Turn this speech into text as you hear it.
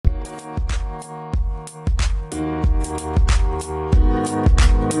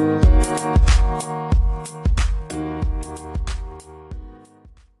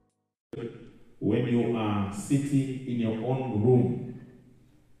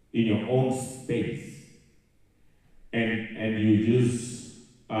in your own space, and you just,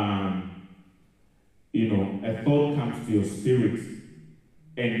 a thought comes to your spirit,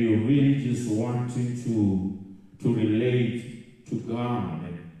 and you're really just wanting to relate to God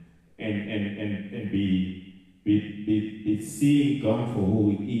and be seeing God for who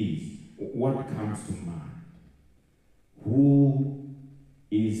He is. What comes to mind? Who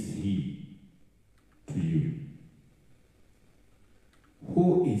is He to you?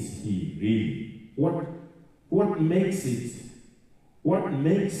 Who is He really? What makes it? What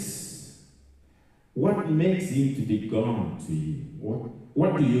makes Him to be God to you?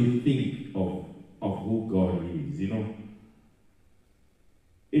 What do you think of who God is?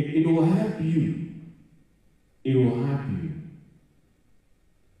 It will help you. It will help you.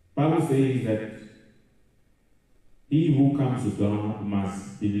 Bible says that he who comes to God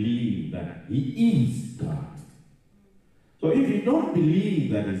must believe that He is God. So if you don't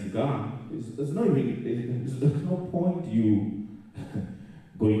believe that He's God, there's no point you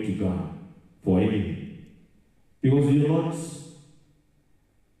going to God for anything. Because you're not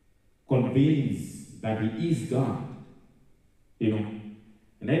convinced that He is God.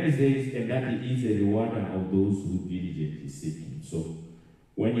 And that is that He is a rewarder of those who diligently seek Him. So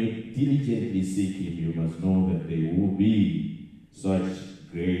when you diligently seek Him, you must know that there will be such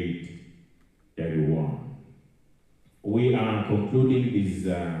great reward. We are concluding this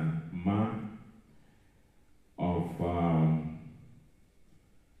month of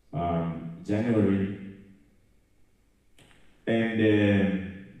January, and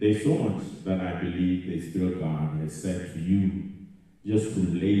there's so much that I believe the Spirit of God has said to you, just to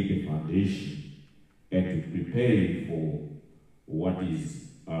lay the foundation and to prepare you for what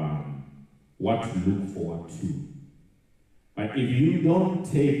to look forward to. But if you don't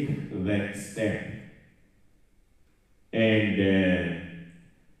take that step and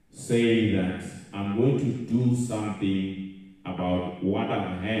say that I'm going to do something about what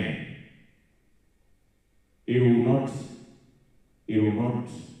I've had, it will not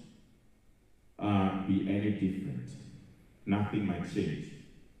be any different. Nothing might change.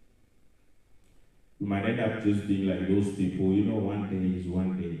 You might end up just being like those people, one day is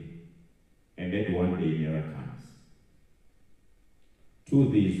one day, and that one day never comes.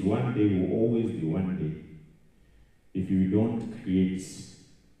 Truth is, one day will always be one day if you don't create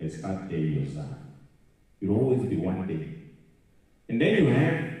a start day yourself. It will always be one day. And then you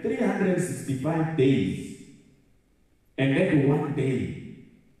have 365 days, and that one day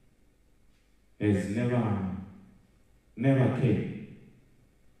has never came.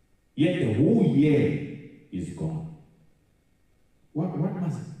 Yet the whole year is gone. What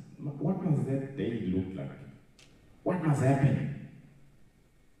must that day look like? What must happen?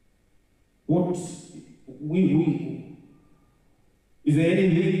 Is there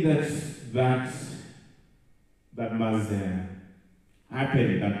anything that must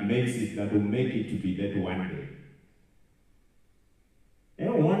happen that will make it to be that one day? I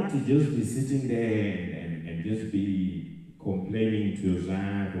don't want to just be sitting there and just be complaining to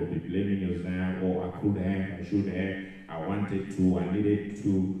yourself or be blaming yourself, or I could have, I should have, I wanted to, I needed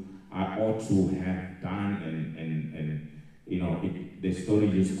to, I ought to have done, and the story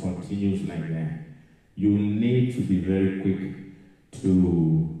just continues like that. You need to be very quick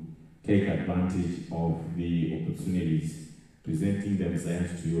to take advantage of the opportunities presenting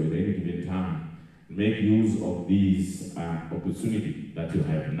themselves to you at any given time. Make use of these opportunities that you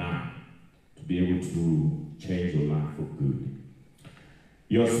have now to be able to change your life for good.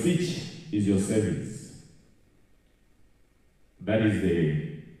 Your speech is your service. That is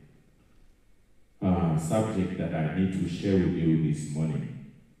the subject that I need to share with you this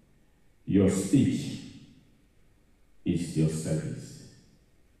morning. Your speech is your service.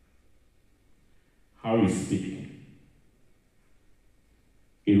 How you speak,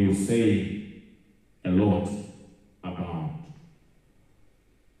 it will say a lot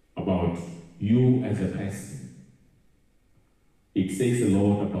about you as a person. It says a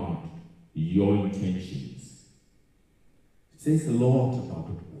lot about your intentions. It says a lot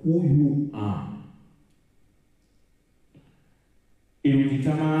about who you are. It will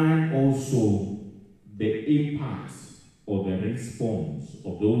determine also the impact or the response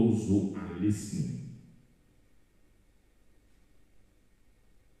of those who are listening.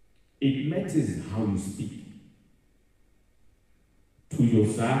 It matters how you speak to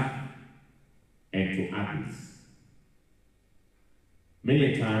yourself and to others.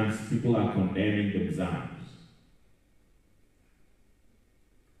 Many times people are condemning themselves.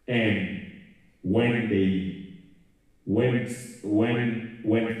 And when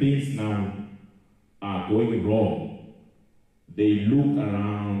things now are going wrong, they look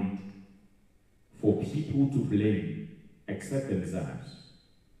around for people to blame except themselves.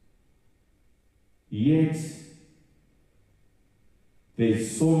 Yet, there were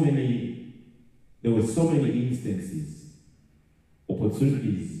so many instances,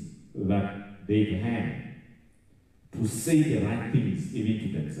 opportunities that they've had to say the right things even to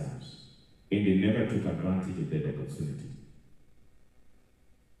themselves, and they never took advantage of that opportunity.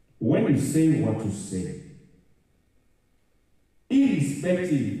 When you say what you say,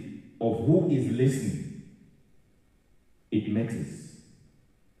 irrespective of who is listening, it matters.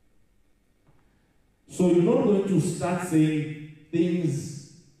 So you're not going to start saying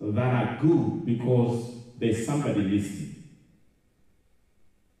things that are good because there's somebody listening.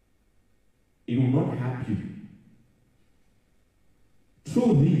 It will not help you.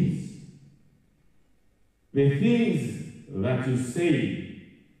 Through these, the things that you say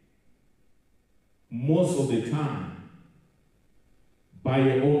most of the time by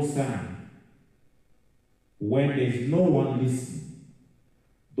your own self, when there's no one listening,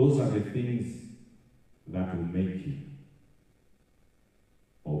 those are the things that will make you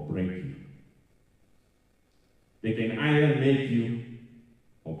or break you. They can either make you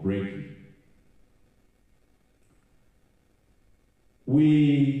or break you.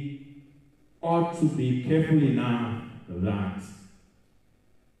 We ought to be careful enough that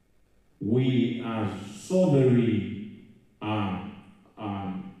we are so very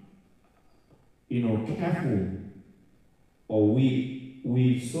careful, or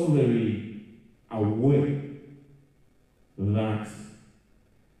we so very aware that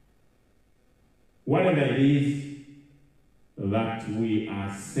whatever it is that we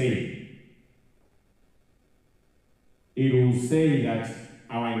are saying, it will say that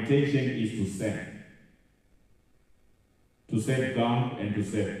our intention is to serve God and to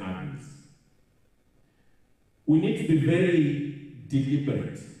serve others. We need to be very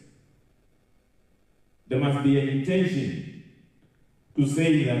deliberate. There must be an intention to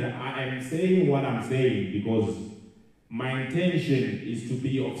say that I am saying what I'm saying because my intention is to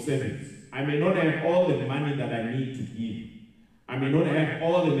be of service. I may not have all the money that I need to give. I may not have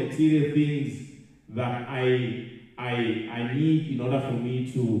all the material things that I need in order for me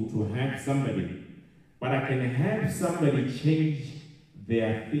to help somebody. But I can help somebody change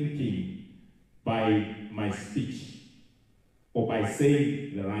their thinking by my speech or by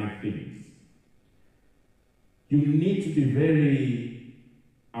saying the right things. You need to be very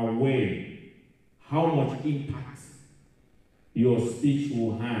aware how much impact your speech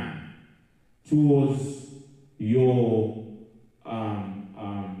will have towards your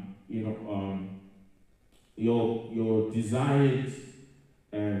desired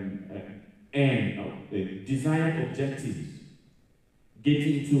desired objectives,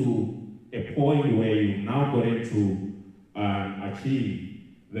 getting to a point where you're now going to achieve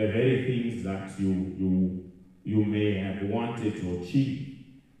the very things that you may have wanted to achieve.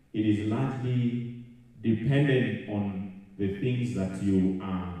 It is largely dependent on the things that you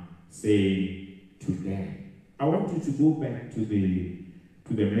are saying today. I want you to go back to the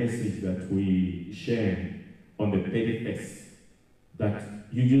message that we shared on the 31st, that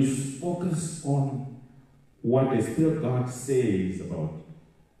you just focus on what the Spirit of God says about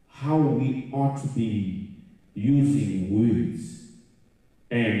how we ought to be using words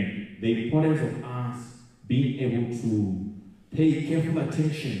and the importance of us being able to pay careful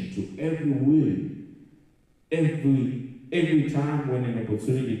attention to every word, every time when an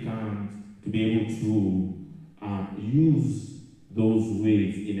opportunity comes, to be able to use those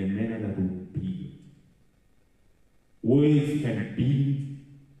words in a manner that will build. Words can build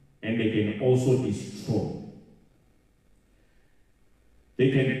and they can also destroy. They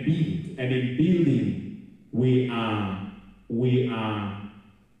can build, and in building, we are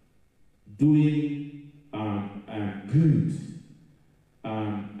doing good,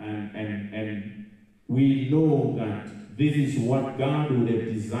 and we know that this is what God would have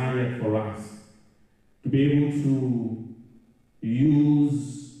desired for us, to be able to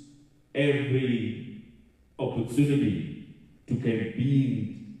use every opportunity to can build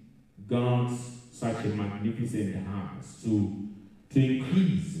God's such a magnificent house, to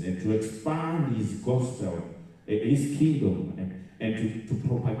increase and to expand His gospel, His kingdom, and to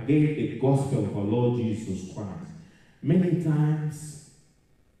propagate the gospel of our Lord Jesus Christ. Many times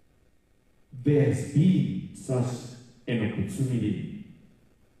there's been such an opportunity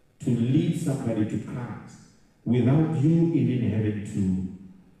to lead somebody to Christ without you even having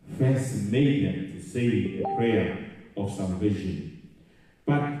to first make them to say a prayer of salvation.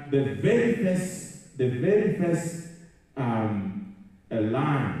 But the very first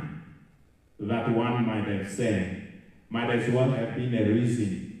line that one might have said might as well have been a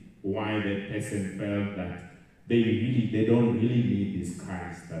reason why that person felt that they don't really need this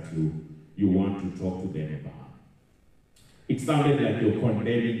Christ that you want to talk to them about. It sounded like you're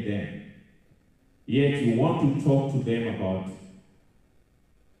condemning them. Yet you want to talk to them about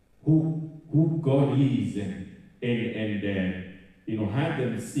who God is and have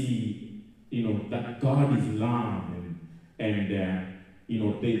them see, that God is love and they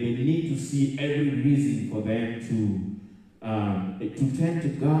need to see every reason for them to turn to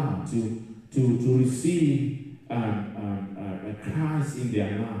God, to receive a Christ in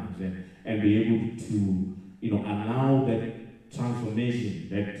their lives and be able to, allow that transformation,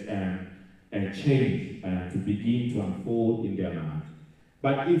 that change to begin to unfold in their lives.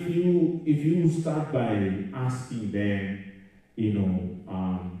 But if you start by asking them,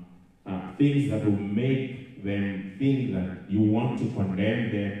 things that will make them think that you want to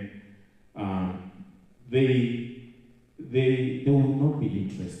condemn them, they will not be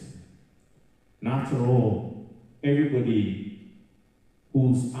interested. And after all, everybody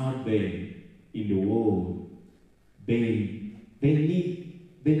who's out there in the world, they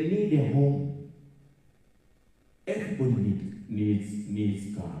need a home. Everybody needs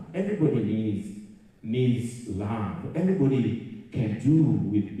God. Everybody needs love. Everybody can do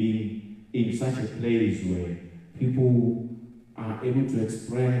with being in such a place where people are able to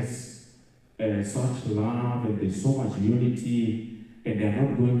express such love, and there's so much unity, and they're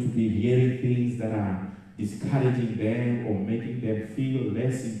not going to be hearing things that are discouraging them or making them feel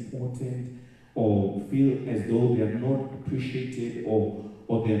less important or feel as though they are not appreciated or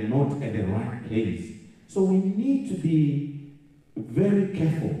they're not at the right place. So we need to be very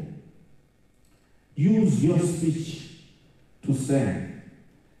careful. Use your speech to serve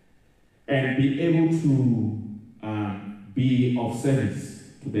and be able to be of service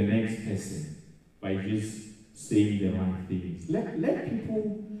to the next person by just saying the right things. Let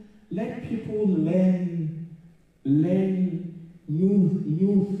people learn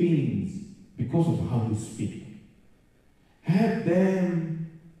new things because of how you speak. Have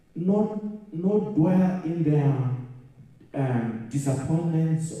them not dwell in their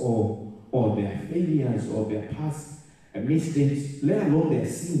disappointments or their failures or their past mistakes, let alone their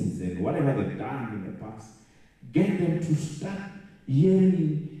sins and whatever they've done in the past. Get them to start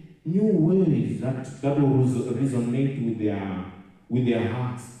hearing new ways that will resonate with their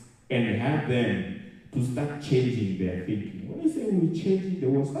hearts, and have them to start changing their thinking. When I say we're changing the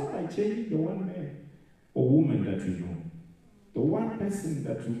world, start by changing the one man or woman that you know, the one person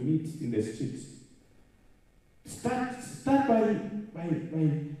that you meet in the streets. Start by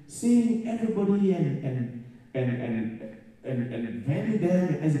seeing everybody and value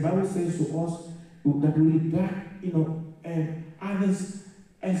them, as the Bible says to us, that we regard others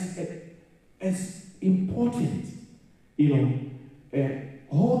as important.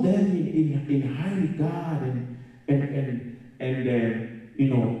 Hold them in high regard and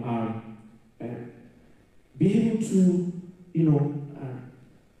be able to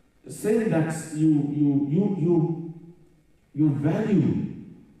say that you value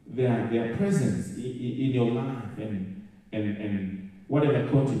their presence in your life and whatever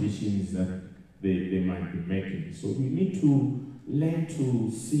contributions that they might be making. So we need to learn to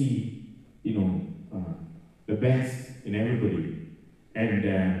see the best in everybody and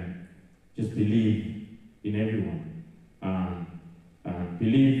just believe in everyone.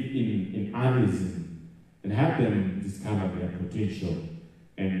 Believe in others and have them discover their potential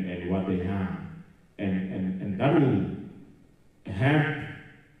and what they have. And that will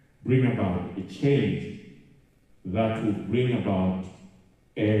bring about a change that will bring about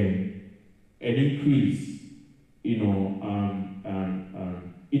an increase, in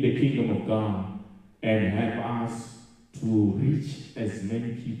the kingdom of God, and help us to reach as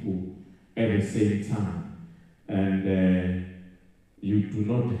many people at the same time. And you do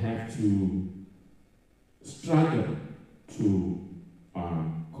not have to struggle to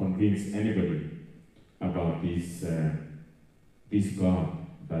convince anybody about this God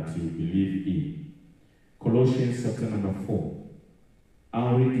that you believe in. Colossians chapter number 4.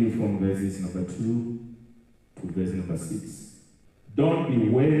 I'll read you from verses number 2 to verse number 6. Don't be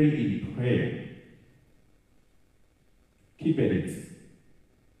weary in prayer. Keep at it.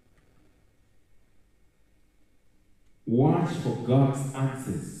 Watch for God's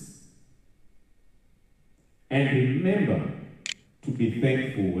answers. And remember to be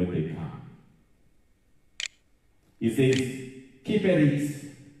thankful when they come. He says, keep at it.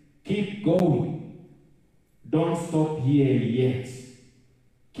 Keep going. Don't stop here yet.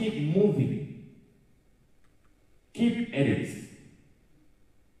 Keep moving. Keep at it.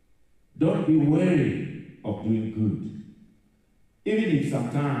 Don't be weary of doing good. even if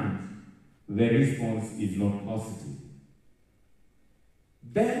sometimes the response is not positive.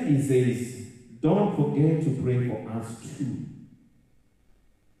 Then he says, don't forget to pray for us too,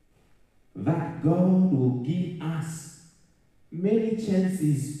 that God will give us many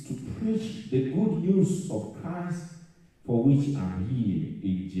chances to preach the good news of Christ, for which I'm here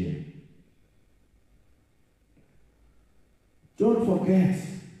in jail. Don't forget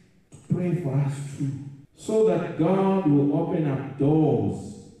to pray for us too, so that God will open up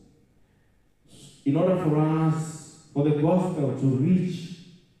doors in order for us, for the gospel to reach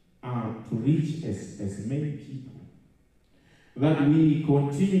as many people, that we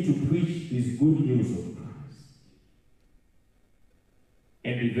continue to preach this good news of Christ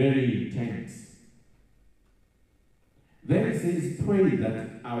and be very intense. Then it says, pray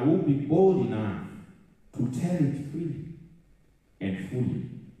that I will be bold enough to tell it freely and fully,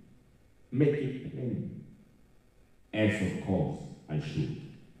 make it plain, as of course I should.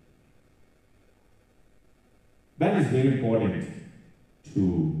 That is very important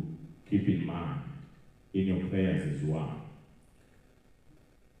to keep in mind in your prayers as well.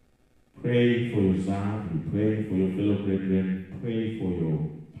 Pray for yourself, pray for your fellow brethren, pray for your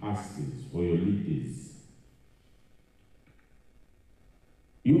pastors, for your leaders.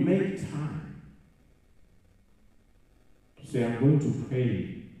 You make time to say, I'm going to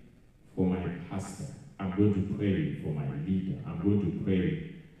pray for my pastor, I'm going to pray for my leader, I'm going to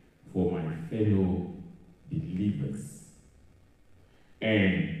pray for my fellow believers.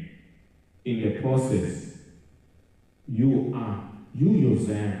 And in the process, you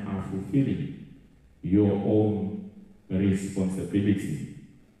yourself are fulfilling your own responsibility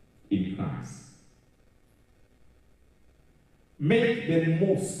in Christ. Make the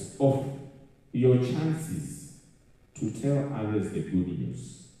most of your chances to tell others the good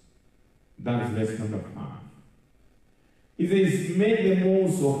news. That is verse number 5. It says, make the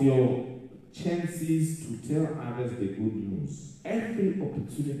most of your chances to tell others the good news. Every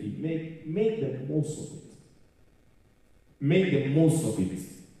opportunity, make the most of it. Make the most of it.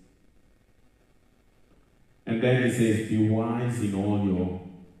 And then it says, be wise in all your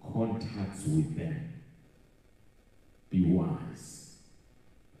contacts with them. Be wise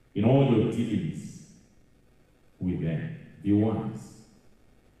in all your dealings with them. Be wise.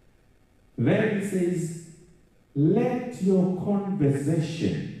 Then it says, let your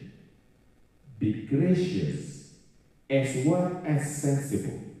conversation be gracious as well as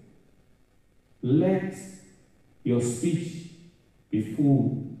sensible. Let your speech be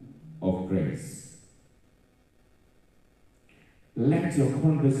full of grace. Let your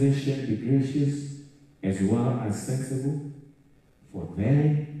conversation be gracious as well as sensible, for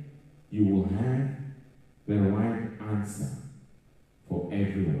then you will have the right answer for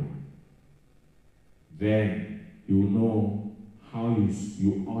everyone. Then you know how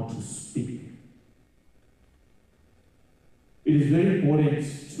you ought to speak. It is very important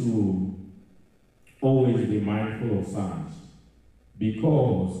to always be mindful of such,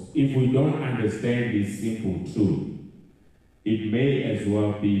 because if we don't understand this simple truth, it may as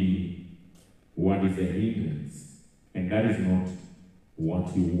well be what is a hindrance, and that is not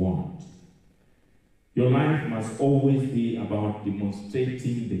what you want. Your life must always be about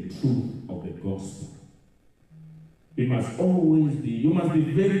demonstrating the truth of the gospel. It must always be, you must be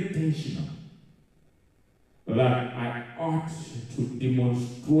very intentional that I ought to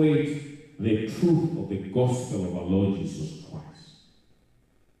demonstrate the truth of the gospel of our Lord Jesus Christ.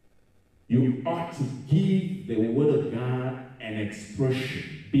 You ought to give the word of God an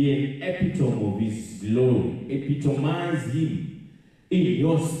expression, be an epitome of his glory, epitomize him in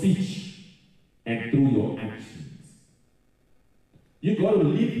your speech and through your actions. You got to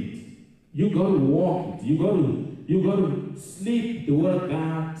live it. You got to walk it. You got to sleep the word of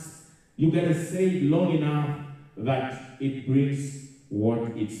God. You got to say it long enough that it brings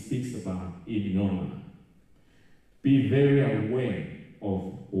what it speaks about in your life. Be very aware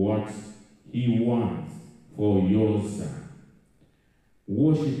of what he wants for yourself.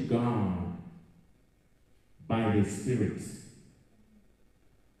 Worship God by the Spirit.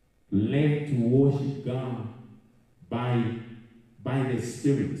 Learn to worship God by the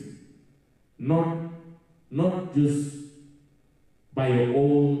Spirit. Not just by your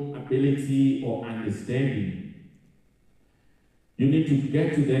own ability or understanding. You need to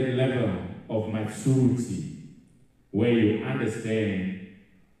get to that level of maturity where you understand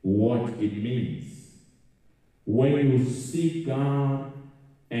what it means. When you seek God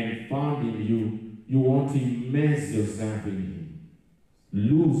and found in you, you want to immerse yourself in him.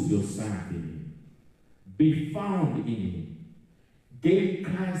 Lose yourself in him. Be found in him. Gain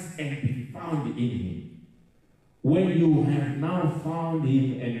Christ and be found in him. when you have now found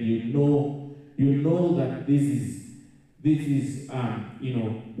him and you know that this is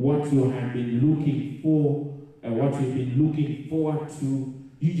what you have been looking for, what you've been looking forward to,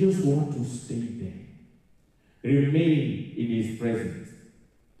 you just want to stay there. Remain in his presence.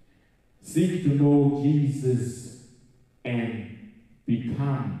 Seek to know Jesus and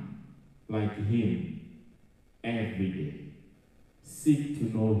become like him every day. Seek to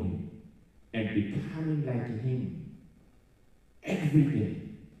know him and becoming like him every day.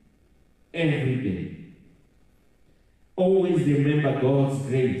 Every day. Always remember God's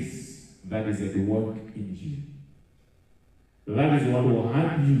grace that is at work in you. That is what will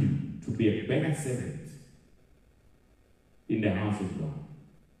help you to be a better servant in the house of God.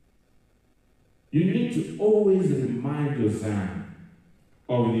 You need to always remind yourself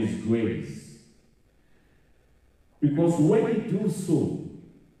of His grace. Because when you do so,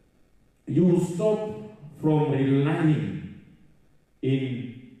 you will stop from relying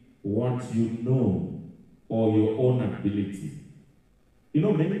in what you know or your own ability. You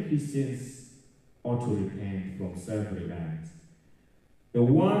know, many Christians ought to repent from self-reliance. The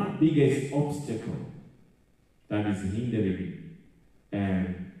one biggest obstacle that is hindering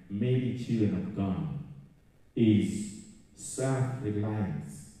many children of God is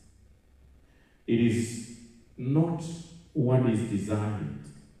self-reliance. It is not what is desired.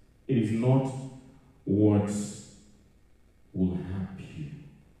 It is not what will help you.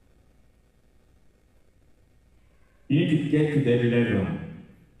 You need to get to that level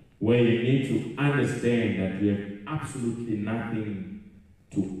where you need to understand that you have absolutely nothing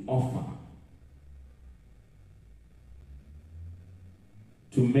to offer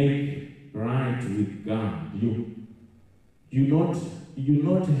to make right with God. You're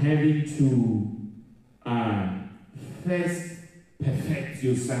not having to first perfect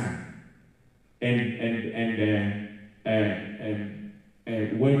yourself, and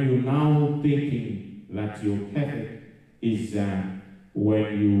when you're now thinking that you're perfect is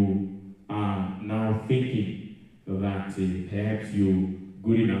when you are now thinking that perhaps you're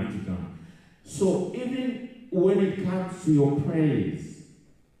good enough to God. So even when it comes to your praise,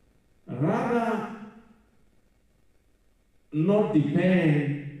 rather not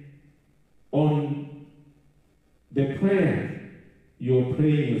depend on the prayer you're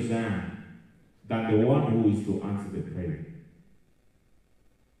praying yourself than the one who is to answer the prayer.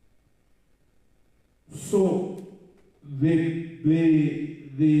 So the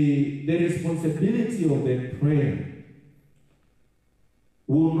responsibility of the prayer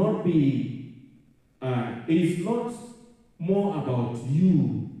will not be, it's not more about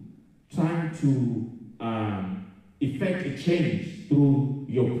you trying to effect a change through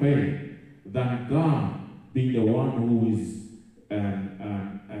your prayer than God being the one who is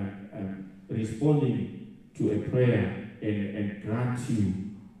responding to a prayer and grant you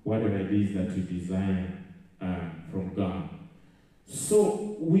whatever it is that you desire from God.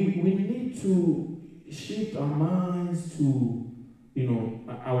 So we need to shift our minds to,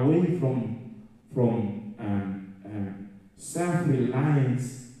 away from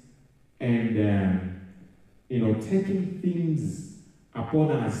self-reliance and taking things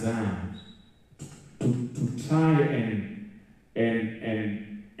upon ourselves to try and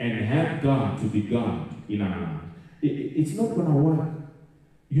help God to be God in our life. It's not going to work.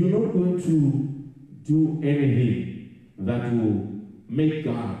 You're not going to do anything that will make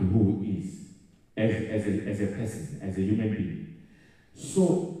God who He is as a person, as a human being.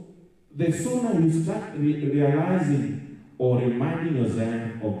 So the sooner you start realizing or reminding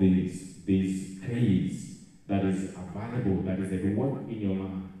yourself of this grace that is available, that is at work in your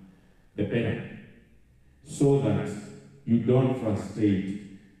life, the better. So that you don't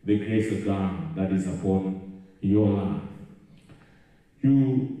frustrate the grace of God that is upon your life.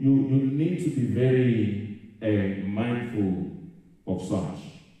 You need to be very mindful of such.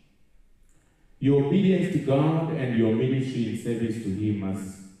 Your obedience to God and your ministry in service to Him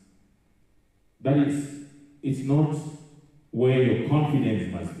it's not where your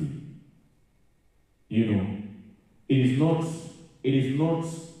confidence must be. It is not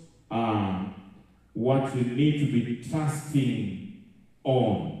what you need to be trusting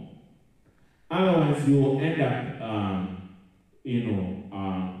on. Otherwise, you will end up,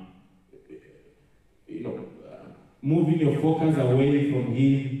 moving your focus away from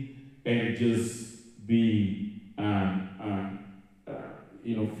Him and just be,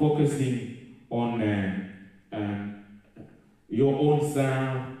 focusing on your own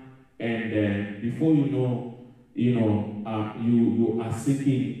self, and before you know, you are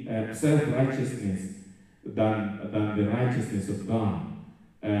seeking self-righteousness than the righteousness of God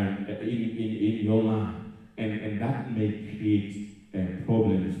in your life. and that may create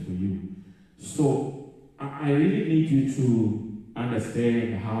problems for you. So I really need you to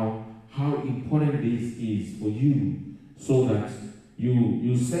understand how important this is for you, so that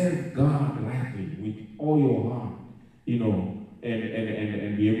you serve God rightly with all your heart, you know,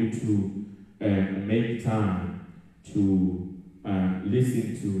 and be able to make time to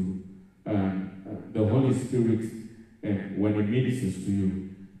listen to the Holy Spirit when He ministers to you.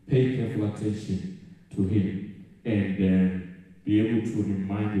 Pay careful attention to Him, and be able to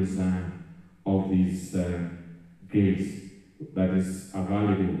remind yourself of this grace that is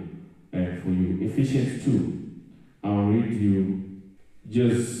available for you. Ephesians 2, I'll read you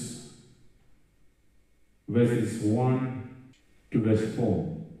just verses 1 to verse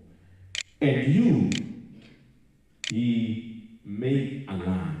 4. And you He made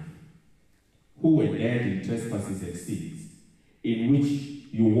alive, who were dead in trespasses and sins, in which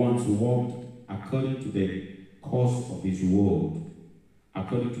you once walked according to the course of this world,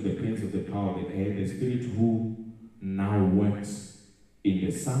 according to the prince of the power of the air, the spirit who now works in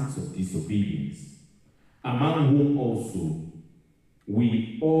the sons of disobedience, among whom also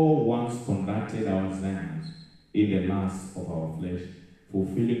we all once conducted ourselves in the lust of our flesh,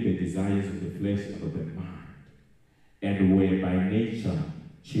 fulfilling the desires of the flesh and of the mind, and were by nature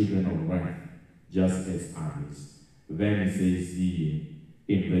children of wrath, just as others. Then it says here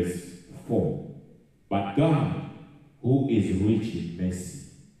in verse 4, but God, who is rich in mercy,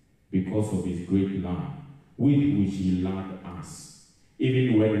 because of His great love, with which He loved us,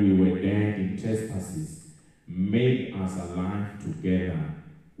 even when we were dead in trespasses, made us alive together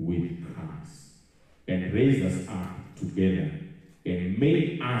with Christ, and raised us up together, and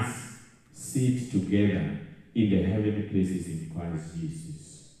made us sit together in the heavenly places in Christ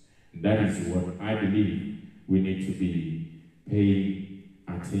Jesus. That is what I believe we need to be paying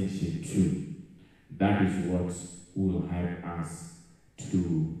attention to. That is what will help us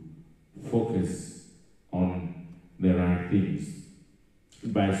to focus on the right things.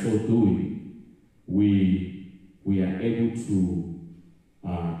 By so doing, we are able to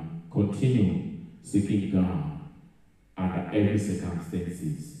continue seeking God under every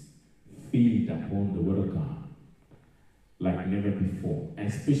circumstances, feed upon the Word of God like never before,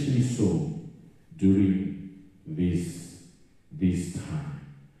 especially so during this time.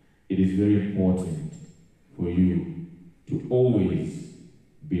 It is very important for you to always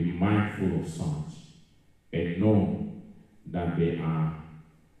be mindful of such and know that there are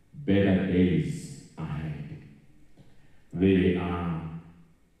better days ahead. There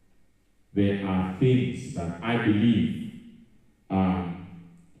are things that I believe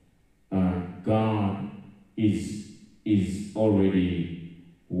God is already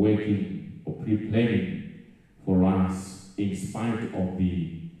working or preparing for us, in spite of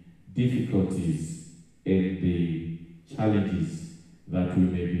the difficulties and the challenges that we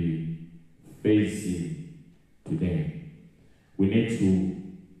may be facing today. We need to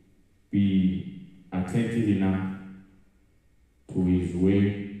be attentive enough to His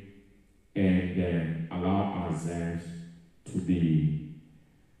way and allow ourselves to be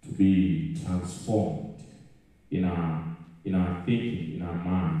transformed in our thinking, in our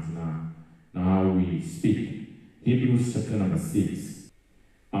minds, in how we speak. Hebrews chapter number 6.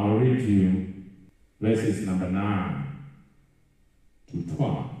 I'll read you verses number 9 to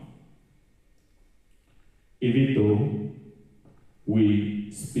 12. Even though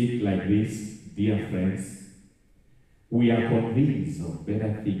we speak like this, dear friends, we are convinced of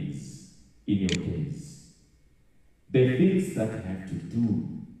better things in your case. The things that have to do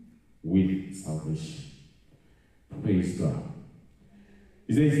with salvation. Praise God.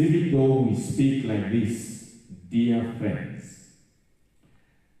 It says, even though we speak like this, dear friends,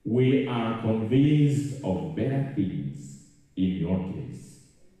 we are convinced of better things in your case.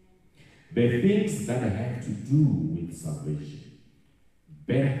 The things that have to do with salvation.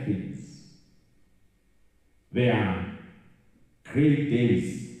 Better things. There are great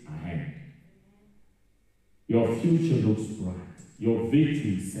days ahead. Your future looks bright. Your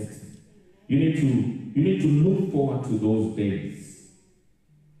victory is certain. You need to look forward to those days.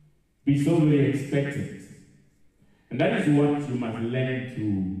 Be so very expectant. And that is what you must learn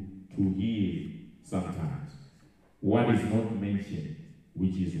to hear sometimes. What is not mentioned,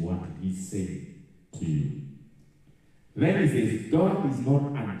 which is what He's saying to you. Then He says, God is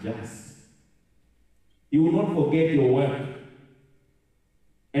not unjust. He will not forget your work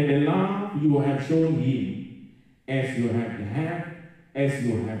and the love you have shown Him as you have had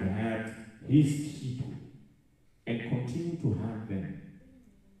His people and continue to have them.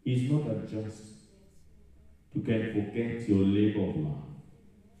 He's not unjust to can forget your labor of love.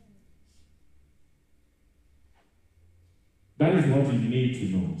 That is what you need to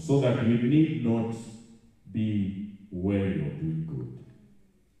know, so that you need not be weary of doing good.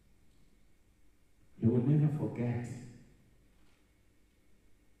 You will never forget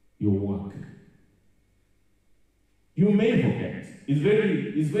your work. You may forget. It's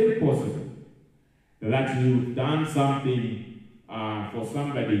very possible that you've done something for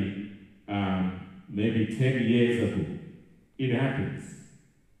somebody maybe 10 years ago. It happens.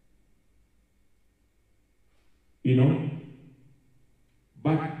 You know?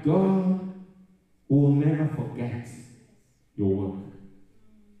 But God will never forget your work.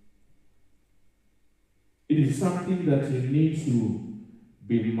 It is something that you need to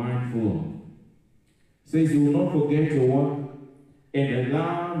be mindful of. It says you will not forget your work and the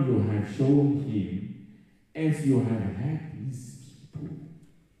love you have shown him as you have helped his people.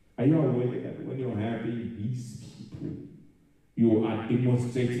 Are you aware that when you're helping his people, you are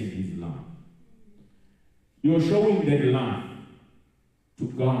demonstrating his love? You're showing that love to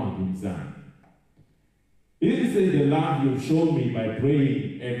God himself. He didn't say the love you've shown me by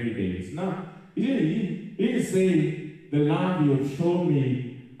praying every day. It's not. He didn't say the love you've shown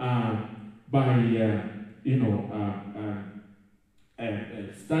me by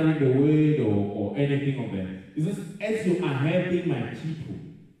studying the word or anything of that. He says, as you are helping my people,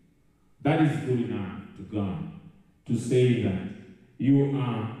 that is good enough to God to say that you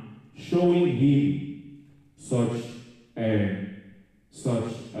are showing him such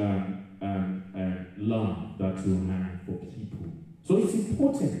love that you have for people. So it's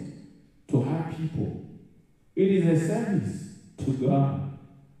important to have people. It is a service to God.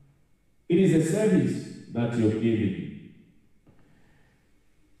 It is a service that you're giving.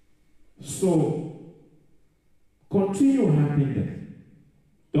 So continue helping them.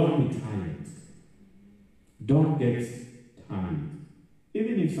 Don't be tired. Don't get tired.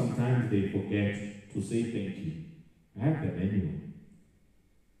 Even if sometimes they forget to say thank you, help them anyway.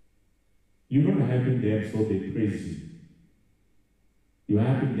 You're not helping them so they praise you. You're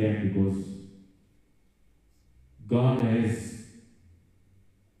helping them because God has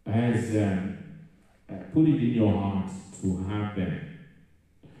put it in your heart to have them.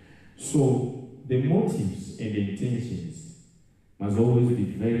 So the motives and the intentions must always be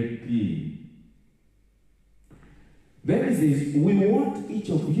very clear. Then it says, we want each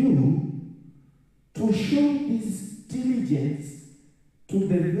of you to show this diligence to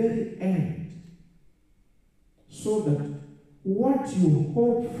the very end, so that what you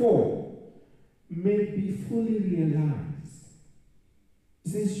hope for may be fully realized.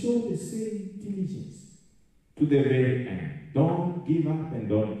 It says, show the same diligence to the very end. Don't give up and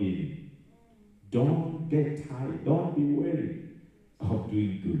don't give in. Don't get tired. Don't be weary of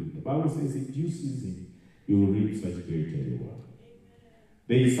doing good. The Bible says in due season, you will reap such great reward.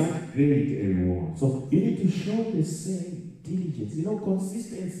 There is such great reward. So you need to show the same diligence.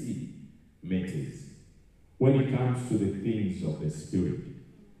 Consistency matters when it comes to the things of the Spirit.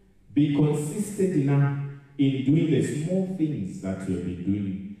 Be consistent enough in doing the small things that you have been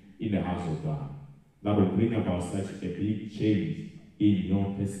doing in the house of God. That will bring about such a big change in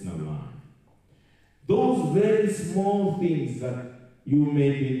your personal life. Those very small things that you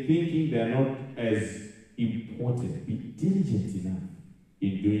may be thinking they are not as important, be diligent enough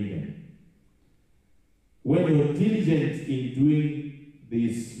in doing them. When you're diligent in doing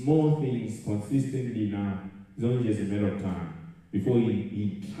these small things consistently now, it's only just a matter of time before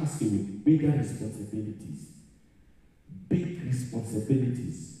he trusts you with bigger responsibilities. Big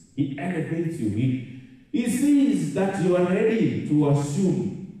responsibilities. He elevates you. He sees that you are ready to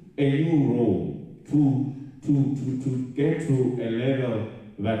assume a new role, to get to a level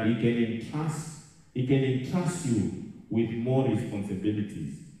that he can entrust you with more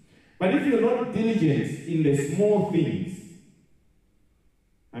responsibilities. But if you're not diligent in the small things,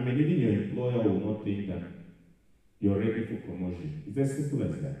 even your employer will not think that you're ready for promotion. It's as simple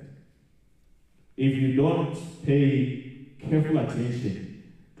as that. If you don't pay careful attention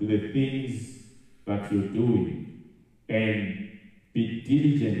to the things that you're doing and be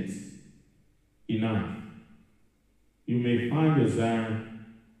diligent enough, you may find yourself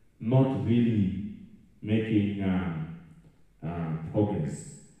not really making progress,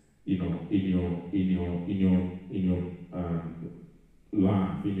 in your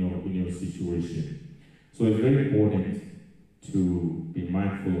life, in your situation. So it's very important to be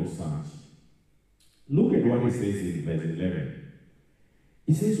mindful of such. Look at what it says in verse 11.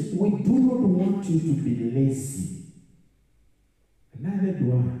 It says, we do not want you to be lazy. Neither do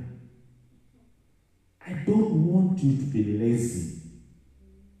I. I don't want you to be lazy.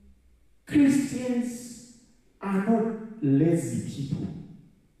 Christians are not lazy people.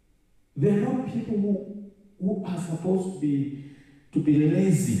 They're not people who are supposed to be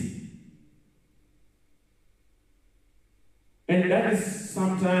lazy. And that is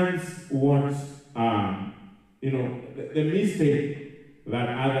sometimes what, the mistake that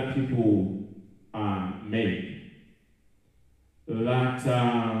other people make. That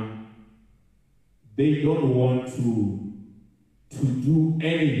they don't want to do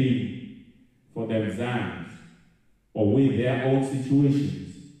anything for themselves or with their own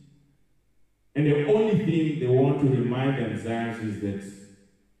situations. And the only thing they want to remind themselves is that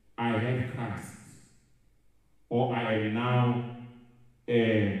I have Christ, or I am now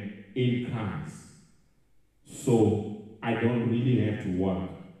in Christ. So I don't really have to work.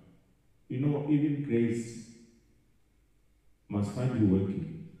 Even grace must find you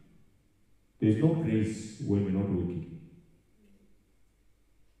working. There's no grace when you're not working.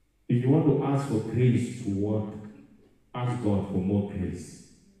 If you want to ask for grace to work, ask God for more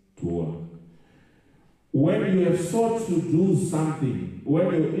grace to work. When you have sought to do something,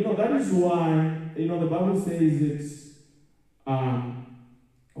 that is why, the Bible says it's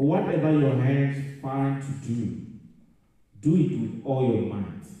whatever your hands find to do it with all your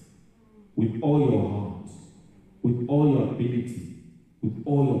might, with all your heart, with all your ability, with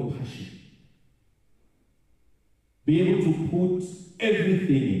all your passion. Be able to put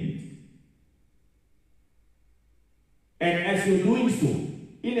everything in it. And as you're doing so,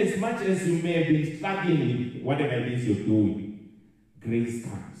 in as much as you may have been struggling with whatever it is you're doing, grace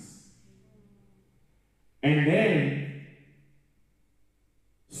comes. And then,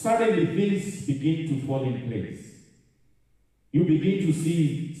 suddenly things begin to fall in place. You begin to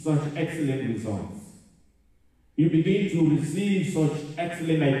see such excellent results. You begin to receive such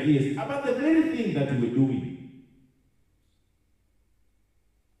excellent ideas about the very thing that you were doing.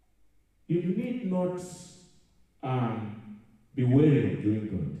 You need not be wary of doing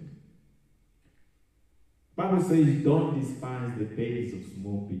good. Bible says, don't despise the days of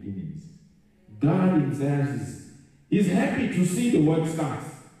small beginnings. God himself is happy to see the work start.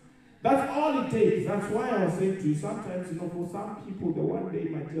 That's all it takes. That's why I was saying to you, sometimes, for some people, the one day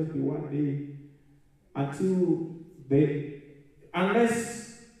might just be one day until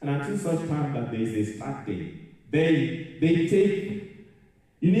such time that there is a start day. They take.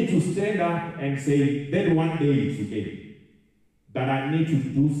 You need to stand up and say, that one day is today, that I need to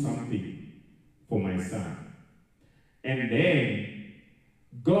do something for my son. And then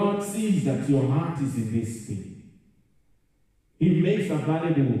God sees that your heart is in this thing. He makes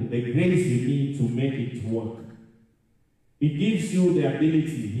available the grace you need to make it work. He gives you the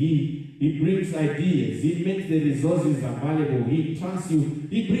ability. He brings ideas. He makes the resources available. He trusts you.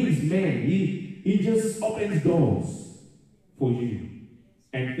 He brings men. He just opens doors for you.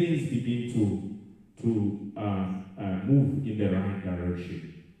 And things begin to move in the right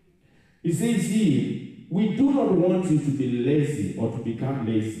direction. He says here, we do not want you to be lazy or to become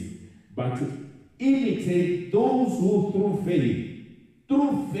lazy, but to imitate those who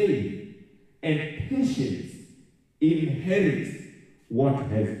through faith and patience inherit what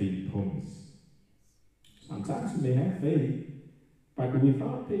has been promised. Sometimes you may have faith, but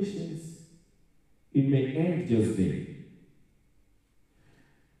without patience, it may end just there.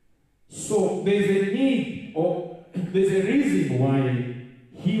 So there's a need, or there's a reason why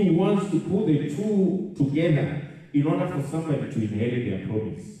he wants to put the two together in order for somebody to inherit their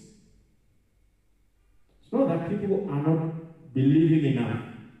promise. It's not that people are not believing enough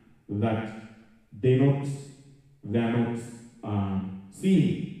that they are not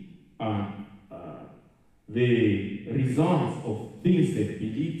seeing the results of things they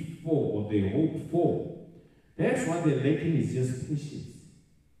believed for or they hoped for. That's what they're lacking, is just patience.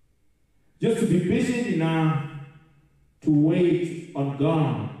 Just to be patient enough to wait on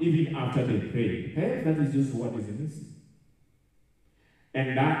God even after they pray. Perhaps that is just what is missing.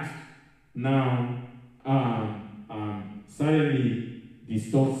 And that now suddenly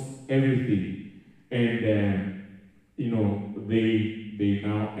distorts everything. And, they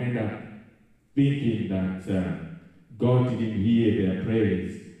now end up thinking that God didn't hear their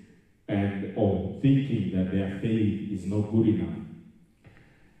prayers, or thinking that their faith is not good enough.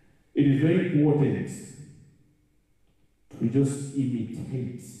 It is very important to just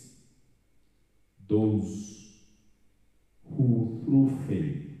imitate those who, through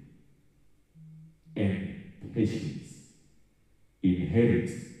faith and patience, inherit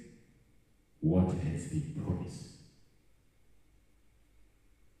what has been promised.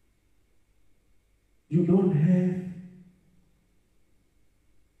 You don't have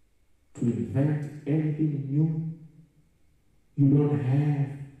to invent anything new. You don't have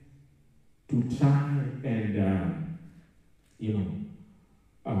to try and,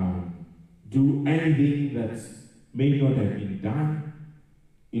 do anything that may not have been done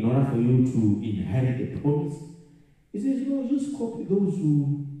in order for you to inherit the promise. He says, no, just copy those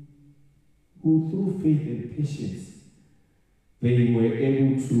who through faith and patience, they were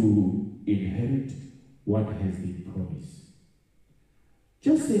able to inherit what has been promised.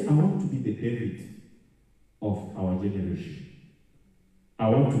 Just say, I want to be the David of our generation. I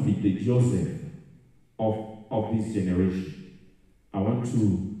want to be the Joseph of this generation. I want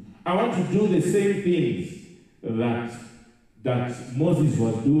to do the same things that Moses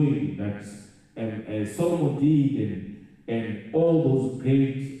was doing, that Solomon did, and all those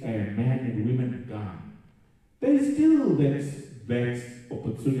great men and women of God. There is still that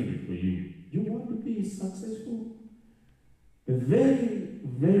opportunity for you. You want to be successful? A very,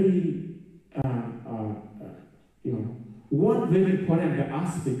 very, one very important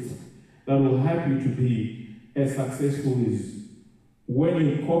aspect that will help you to be as successful is when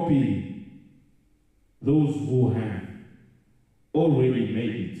you copy those who have already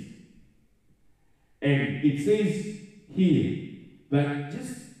made it. And it says here that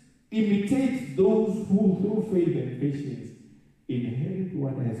just imitate those who through faith and patience inherit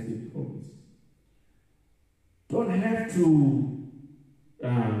what has been promised. Don't have to,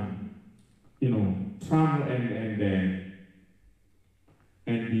 try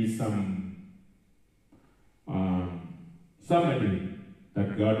and be somebody that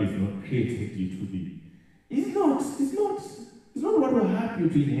God has not created you to be. It's not what will help you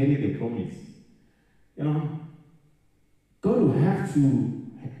to inherit the promise. God will have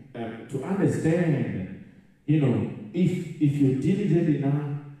to understand, if you're diligent enough,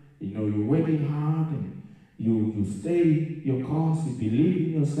 you're working hard, and you stay your course, you believe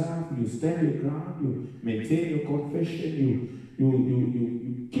in yourself, you stand your ground, you maintain your confession, you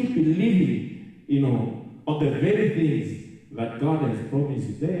keep believing, on the very things that God has promised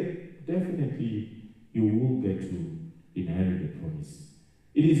you, definitely you will get to inherit the promise.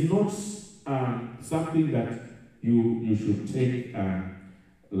 It is not something that you should take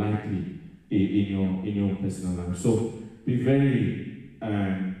lightly in your personal life. So be very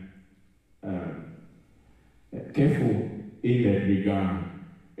careful in that regard,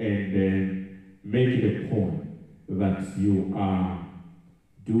 and make it a point that you are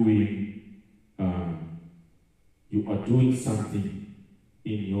doing something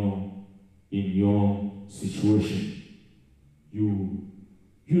in your situation.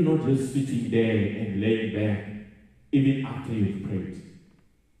 You're not just sitting there and laying back even after you've prayed.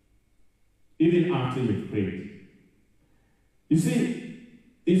 Even after you've prayed. You see,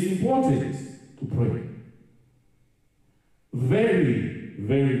 it's important to pray. Very,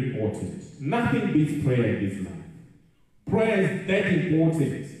 very important. Nothing beats prayer in this life. Prayer is that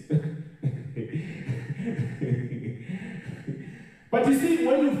important. But you see,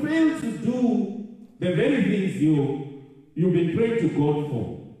 when you fail to do the very things you've been praying to God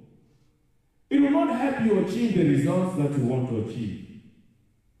for, it will not help you achieve the results that you want to achieve.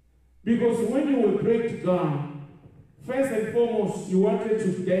 Because when you will pray to God, first and foremost, you wanted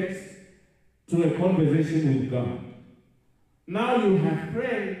to get to a conversation with God. Now you have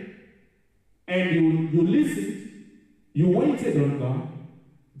prayed, and you listened, you waited on God.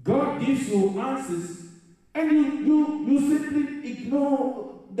 God gives you answers, and you simply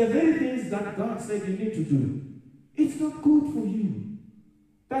ignore the very things that God said you need to do. It's not good for you.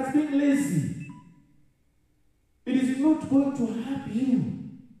 That's being lazy. It is not going to help you.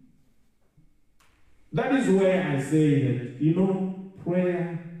 That is where I say that,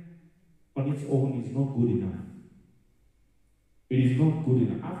 prayer on its own is not good enough. It is not good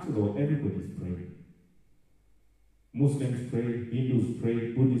enough. After all, everybody is praying. Muslims pray, Hindus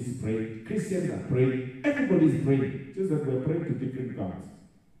pray, Buddhists pray, Christians are praying. Everybody is praying. Just that we're praying to different gods.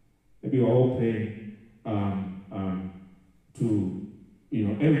 Maybe we're all praying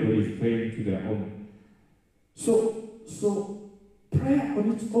everybody is praying to their own. So prayer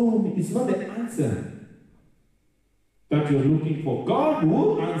on its own is not the answer that you're looking for. God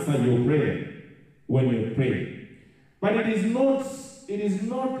will answer your prayer when you pray. But it is not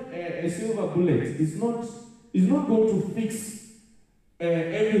a silver bullet. It's not going to fix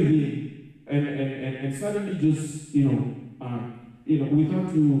everything and suddenly just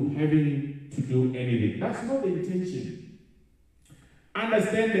without you having to do anything. That's not the intention.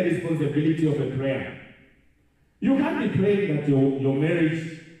 Understand the responsibility of a prayer. You can't be praying that your marriage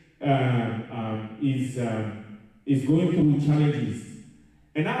is going through challenges,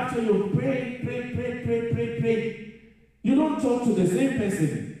 and after you pray, you don't talk to the same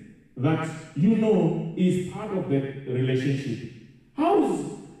person that is part of the relationship. How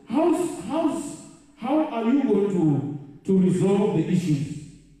are you going to resolve the issues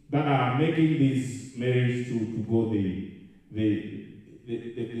that are making this marriage to go the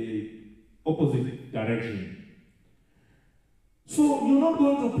opposite direction. So you're not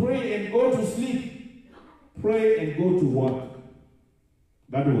going to pray and go to sleep. Pray and go to work.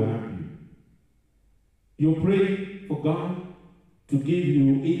 That will help you. You're praying for God to give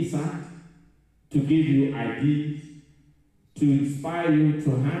you insight, to give you ideas, to inspire you,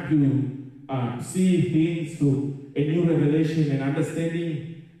 to help you see things through a new revelation and understanding.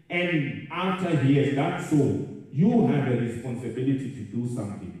 And after he has done so, you have a responsibility to do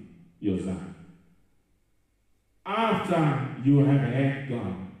something yourself. After you have heard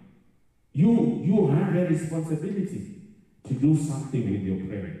God, you have a responsibility to do something with your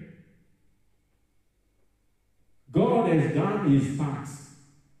prayer. God has done his part.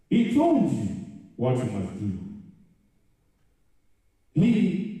 He told you what you must do.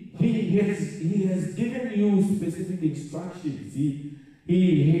 He has given you specific instructions. He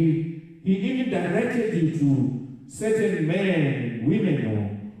even directed you to certain men,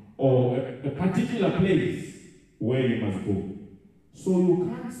 women, or a particular place where you must go. So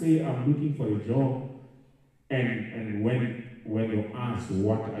you can't say, I'm looking for a job, and when you ask,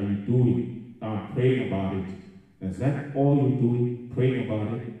 what are you doing? I'm praying about it. Is that all you're doing? Praying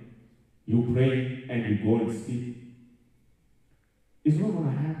about it? You pray and you go and sleep. It's not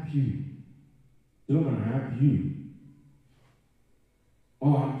going to help you. It's not going to help you.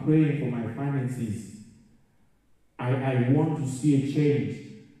 Oh, I'm praying for my finances. I want to see a change.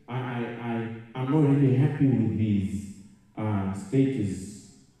 I'm not really happy with these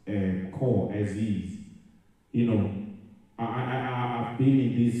status quo as is. You know, I've been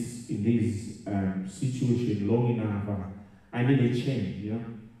in this situation long enough. I need a change, you know.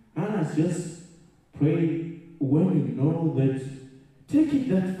 And I just pray when you know that, take it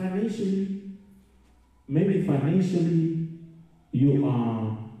that financially, maybe financially you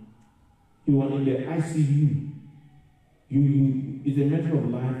are in the ICU. It's a matter of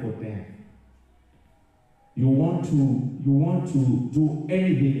life or death. You want to do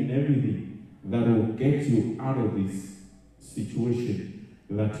anything and everything that will get you out of this situation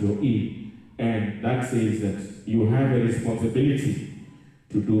that you're in. And that says that you have a responsibility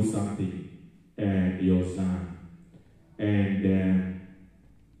to do something yourself. And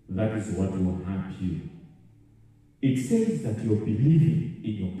that is what will help you. It says that you're believing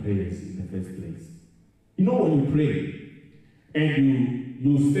in your prayers in the first place. You know, when you pray and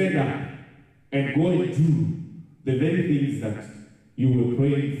you stand up and go and do the very things that you were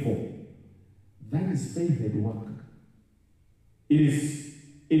praying for, that is faith at work. It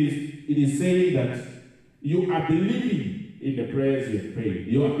is saying that you are believing in the prayers you have prayed.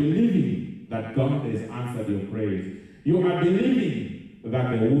 You are believing that God has answered your prayers. You are believing that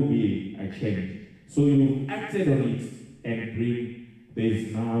there will be a change. So you acted on it and there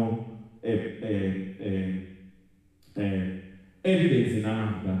is now evidence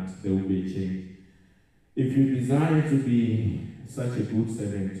enough that there will be a change. If you desire to be such a good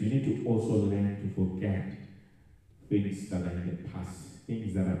servant, you need to also learn to forget things that are in the past,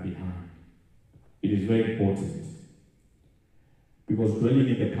 things that are behind. It is very important. Because dwelling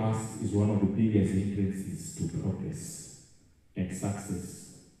in the past is one of the biggest hindrances to progress and success.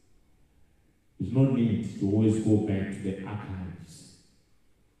 There's no need to always go back to the archives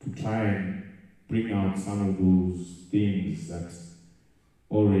to try and bring out some of those things that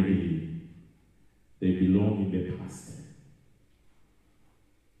already they belong in the past.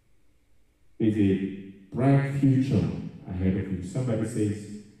 There's a bright future ahead of you. Somebody says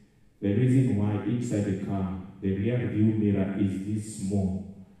the reason why inside the car the rear view mirror is this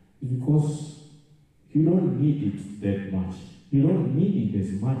small is because you don't need it that much. You don't need it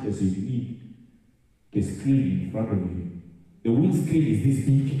as much as you need the screen in front of you. The windscreen is this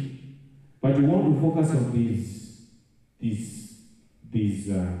big, but you want to focus on this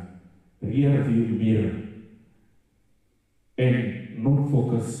rear view mirror and not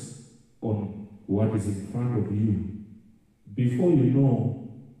focus on what is in front of you. Before you know,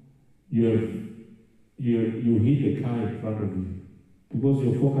 you hit the car in front of you because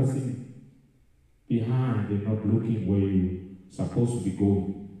you're focusing behind and not looking where you're supposed to be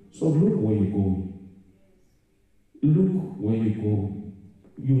going. So look where you're going. Look where you're going.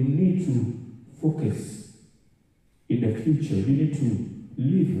 You need to focus in the future. You need to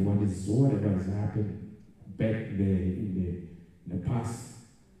live whatever has happened back there in the past.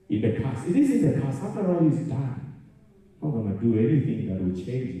 In the past. It is in the past. After all is done. I'm not going to do anything that will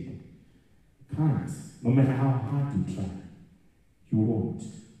change it. You can't. No matter how hard you try, you won't.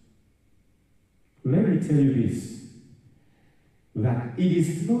 Let me tell you this, that it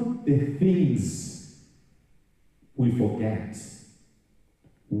is not the things we forget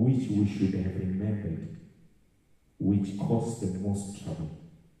which we should have remembered, which caused the most trouble.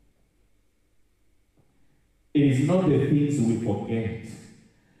 It is not the things we forget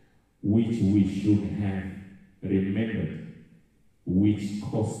which we should have remembered, which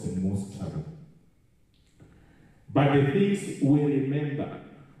caused the most trouble. But the things we remember,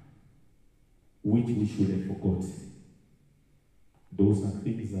 which we should have forgotten, those are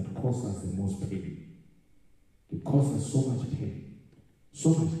things that cause us the most pain. They cause us so much pain, so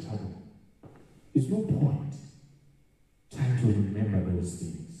much trouble. There's no point trying to remember those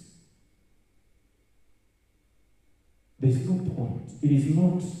things. There's no point. It is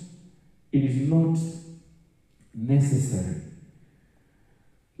not necessary.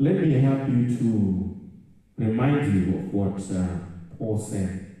 Let me help you to remind you of what Paul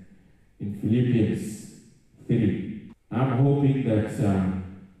said in Philippians 3. I'm hoping that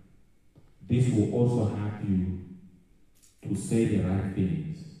this will also help you to say the right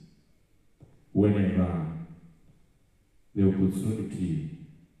things whenever the opportunity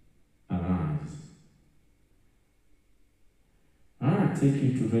arises. I'll take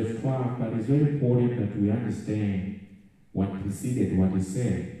you to verse 12, but it's very important that we understand what preceded what he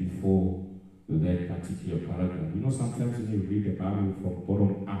said before that particular paragraph. You know, sometimes when you read the Bible from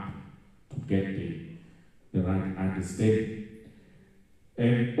bottom up to get the right understanding.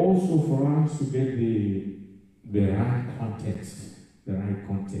 And also for us to get the right context.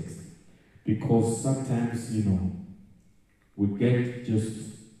 Because sometimes, you know, we get just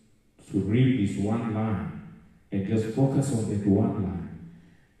to read this one line and just focus on that one line,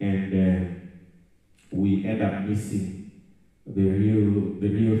 and we end up missing the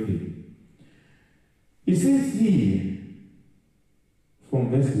real thing. It says here, from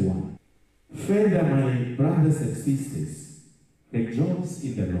verse 1, "Further, my brothers and sisters, rejoice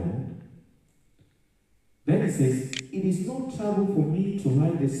in the Lord." Then it says, "It is no trouble for me to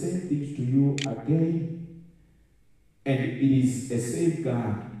write the same things to you again, and it is a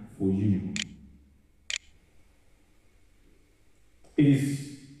safeguard for you." It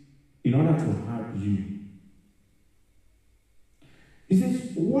is in order to help you. It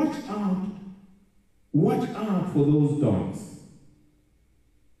says, watch out for those dogs,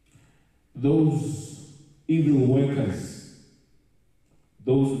 those evil workers,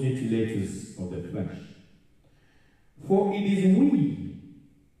 those mutilators of the flesh. For it is we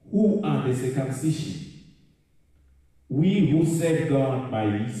who are the circumcision, we who serve God by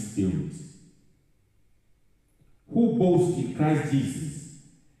His Spirit, who boast in Christ Jesus,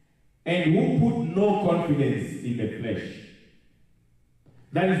 and who put no confidence in the flesh.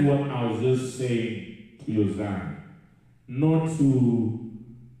 That is what I was just saying to Yosan. Not to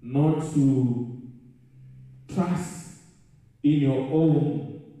trust in your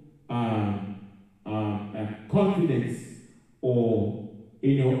own confidence or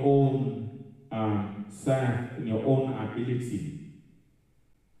in your own self, in your own ability.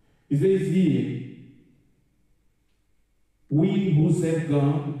 It says here, we who serve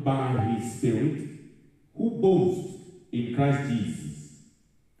God by His Spirit, who boast in Christ Jesus.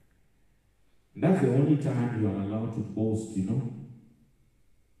 And that's the only time you are allowed to boast, you know.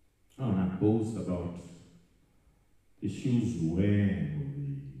 I don't not boast about the shoes you wear,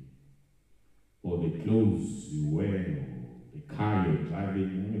 or the clothes you wear, or the car you're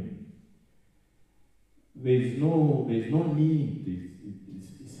driving. There's no need.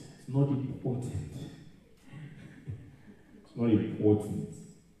 It's not important. It's not important.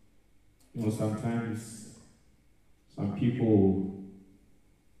 You know, sometimes some people,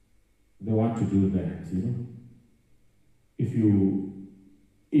 they want to do that, you know. If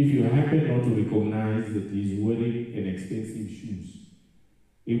you happen not to recognize that he's wearing an expensive shoes,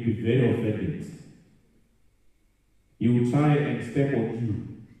 he'll be very offended. He will try and step on you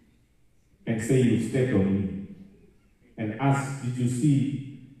and say you stepped on me and ask, did you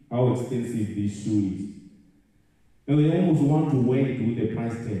see how expensive this shoe is? And they almost want to wear it with a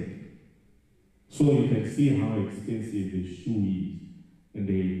price tag, so you can see how expensive the shoe is, and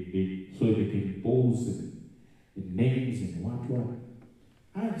so they can boast and names and what.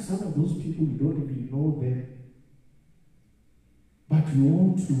 And some of those people, you don't even know them, but you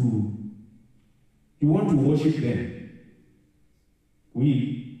want to worship them.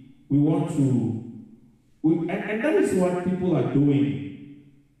 We want to, and that is what people are doing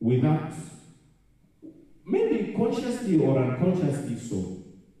without, maybe consciously or unconsciously so.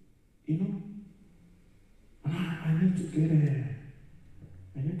 You know, I need to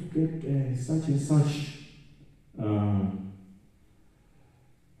get such and such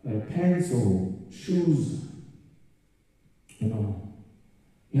pants or shoes. You know,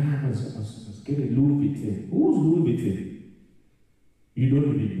 yeah, I must get a Louis Vuitton. Who's Louis Vuitton? You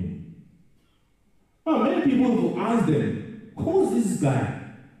don't even know. Now, many people will ask them, who's this guy?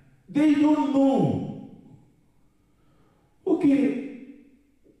 They don't know. Okay,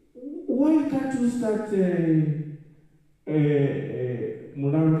 why can't you start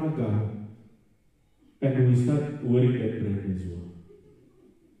Mularo and we start wearing that brand as well?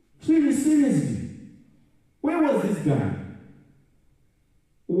 Seriously, where was this guy?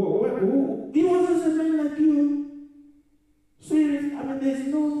 He was just a man like you. Seriously, I mean,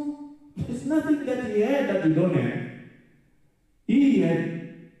 there's nothing that he had that you don't have. He had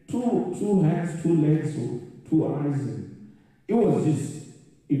two hands, two legs, two eyes. It was just,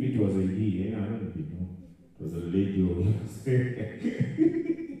 if it was a he, I don't even know. It was a lady or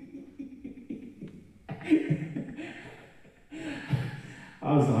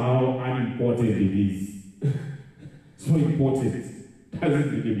That's how unimportant it is. So important. Doesn't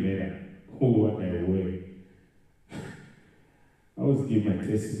really matter what I wear. I always give my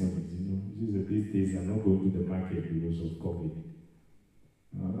testimonies, These days I'm not going to the market because of COVID.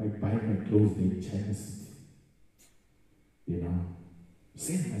 I buy my clothes in China City.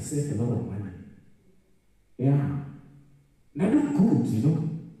 Save myself a lot of money. Yeah. And I look good,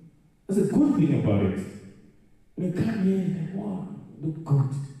 That's a good thing about it. When I come here, like, wow, look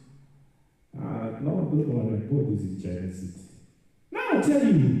good. No, don't worry, I bought this in China City. Now I'll tell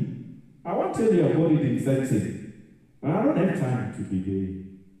you. I won't tell you about it exactly. I don't have time to be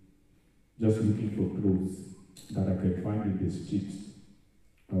there just looking for clothes that I can find in the streets.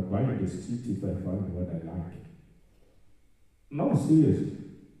 I'll buy in the street if I find what I like. No, seriously.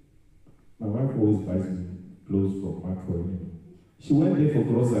 My wife always buys me clothes from Macro. She went there for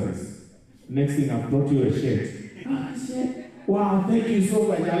groceries. Next thing, I brought you a shirt. Shirt. Wow, thank you so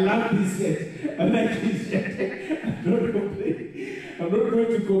much. I love this shirt. I like this shirt. I'm not going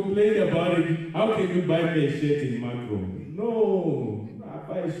to complain about it. How can you buy me a shirt in Macro? No. I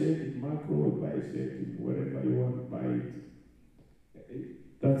buy a shirt in Macro. I buy a shirt in wherever you want to buy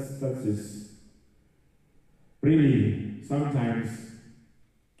it. That's just really, sometimes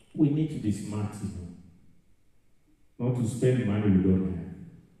we need to be smart, not to spend money we don't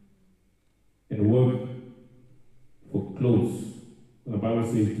have, and work for clothes. The Bible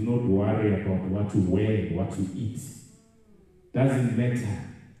says, do not worry about what to wear, what to eat. Doesn't matter.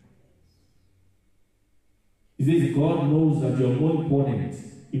 He says God knows that you're more important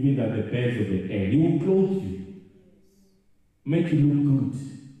even than the birds of the air. He will clothe you, make you look good.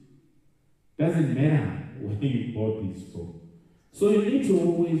 Doesn't matter where you bought this from. So you need to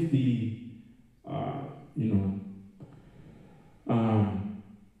always be,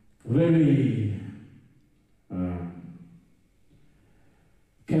 very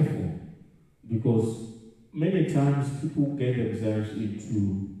careful, because many times people get themselves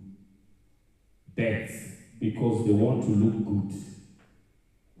into debts because they want to look good.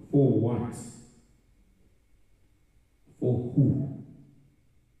 For what? For who?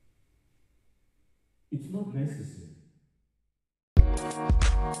 It's not necessary.